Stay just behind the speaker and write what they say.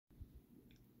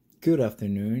Good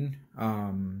afternoon.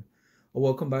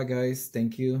 Welcome back, guys.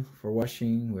 Thank you for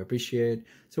watching. We appreciate.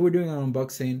 So we're doing an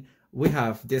unboxing. We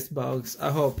have this box. I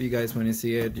hope you guys, when you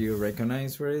see it, you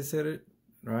recognize where is it,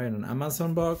 right? An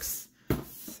Amazon box.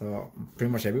 So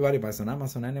pretty much everybody buys on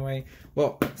Amazon anyway.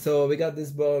 Well, so we got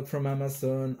this box from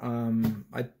Amazon.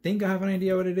 I think I have an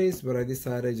idea what it is, but I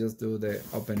decided just do the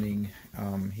opening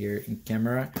here in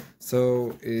camera.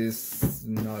 So it's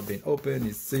not been opened,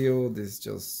 it's sealed, it's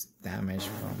just damaged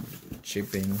from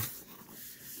shipping.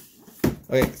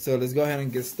 Okay, so let's go ahead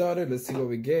and get started. Let's see what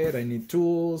we get. I need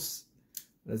tools.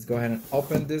 Let's go ahead and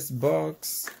open this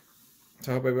box.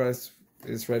 So I hope everybody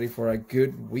is ready for a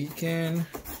good weekend.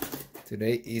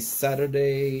 Today is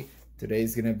Saturday. Today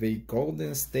is gonna be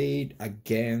Golden State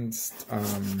against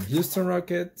Houston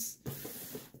Rockets.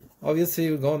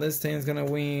 Obviously, Golden State is gonna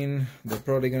win. They're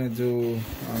probably gonna do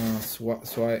sweep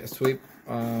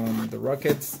the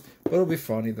Rockets, but it'll be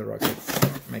funny. The Rockets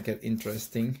make it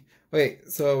interesting. Okay,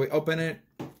 so we open it.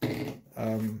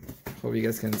 Hope you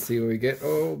guys can see what we get.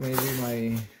 Oh, maybe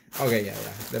my. Okay, yeah.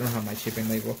 They don't have my shipping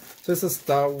label. So it's a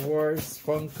Star Wars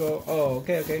Funko. Oh,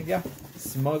 okay, yeah.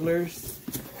 Smugglers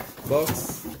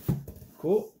box.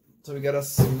 Cool. So we got a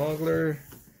Smuggler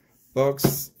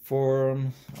box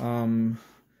from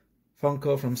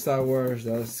Funko from Star Wars.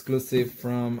 That's exclusive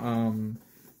from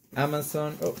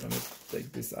Amazon. Oh, let me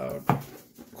take this out.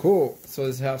 Cool. So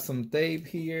let's have some tape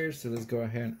here. So let's go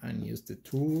ahead and use the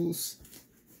tools.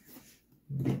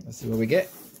 Let's see what we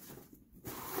get.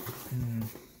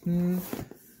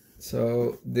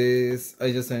 So this,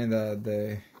 I just saying that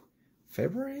the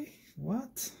February?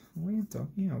 What are you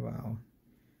talking about?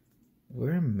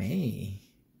 We're in May.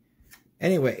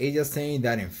 Anyway, it's just saying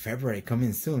that in February,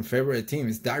 coming soon, February team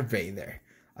is Darth Vader.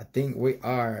 I think we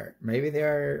are, maybe they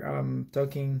are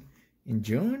talking in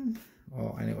June.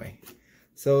 Oh, anyway.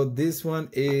 So this one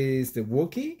is the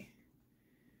Wookie.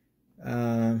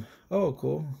 Oh,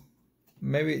 cool.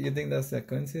 Maybe you think that's a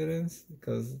coincidence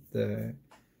because the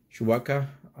Chewbacca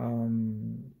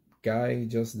guy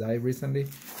just died recently.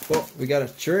 Oh, we got a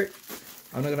shirt.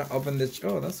 I'm not gonna open the.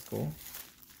 Oh, that's cool.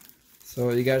 So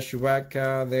you got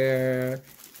Chewbacca there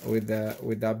with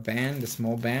that band, the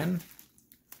small band.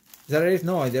 Is that it?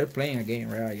 No, they're playing a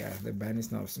game, right? Yeah, the band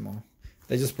is not small.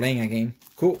 They're just playing a game.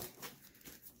 Cool.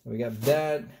 So we got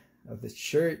that of the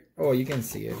shirt. Oh, you can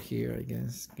see it here, I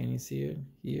guess. Can you see it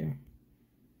here?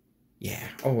 Yeah.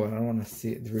 Oh, I don't want to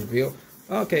see it, the reveal.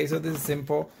 Okay, so this is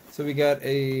simple. So we got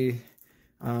a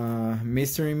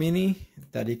mystery mini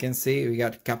that you can see. We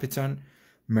got Capitan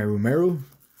Meru.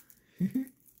 You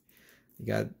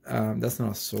got that's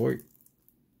not a sword.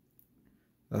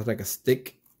 That's like a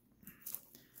stick.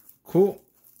 Cool.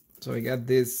 So we got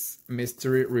this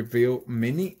mystery reveal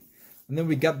mini, and then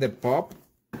we got the pop.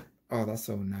 Oh, that's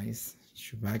so nice.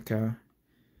 Chewbacca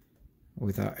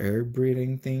with an air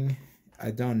breathing thing.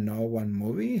 I don't know what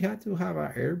movie had to have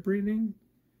an air breathing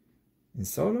in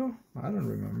Solo. I don't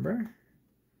remember.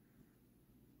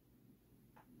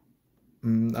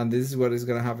 And this is what is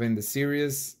gonna happen in the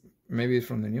series. Maybe it's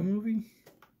from the new movie.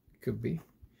 Could be.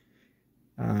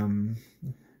 So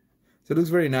it looks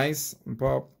very nice.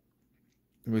 Pop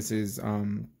with his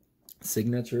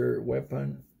signature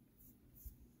weapon.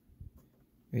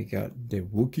 We got the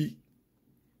Wookie,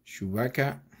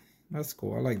 Chewbacca. That's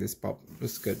cool. I like this pop.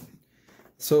 Looks good.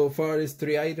 So far, it's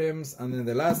 3 items, and then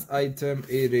the last item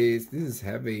this is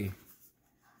heavy.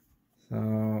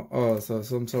 So so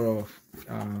some sort of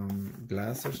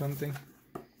glass or something.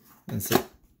 And so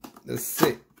let's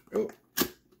see. Oh,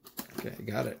 okay,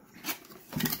 got it.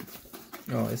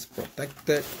 Oh, it's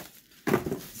protected.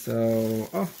 So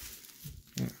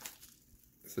yeah.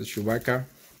 So Chewbacca.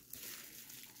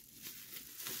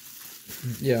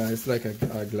 Yeah, it's like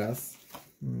a glass.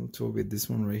 So with this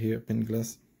one right here, pin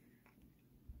glass.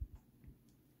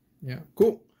 Yeah,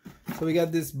 cool. So we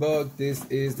got this box. This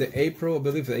is the April, I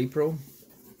believe April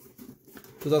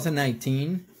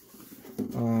 2019.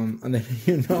 And then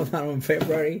you know that on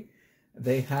February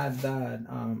they had that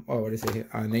oh, what is it here?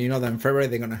 And then you know that in February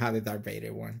they're gonna have the Darth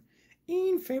Vader one.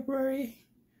 In February.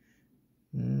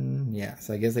 Yeah,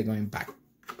 so I guess they're going back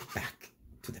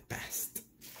to the past.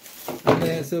 And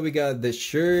then so we got the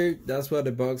shirt. That's what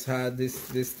the box had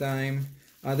this time.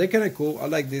 They're kind of cool. I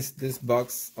like this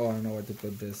box. Oh, I don't know where to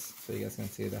put this, so you guys can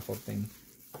see the whole thing.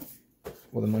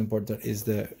 Well, the more important is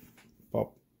the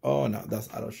pop. Oh no,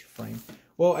 that's out of frame.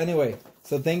 Well, anyway,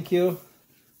 so thank you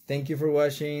for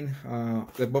watching.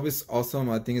 The box is awesome.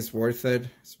 I think it's worth it.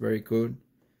 It's very good.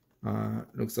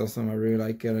 Looks awesome. I really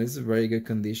like it. It's a very good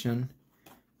condition.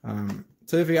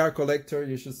 So if you are a collector,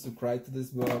 you should subscribe to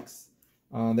this box.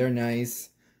 They're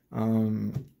nice.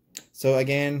 So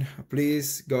again,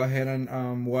 please go ahead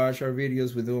and watch our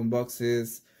videos. We do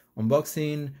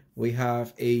unboxing. We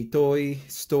have a toy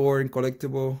store and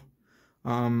collectible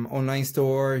online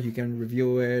store. You can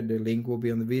review it. The link will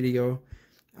be on the video.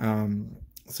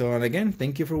 So and again,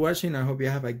 thank you for watching. I hope you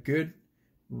have a good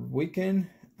weekend,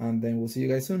 and then we'll see you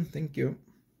guys soon. Thank you.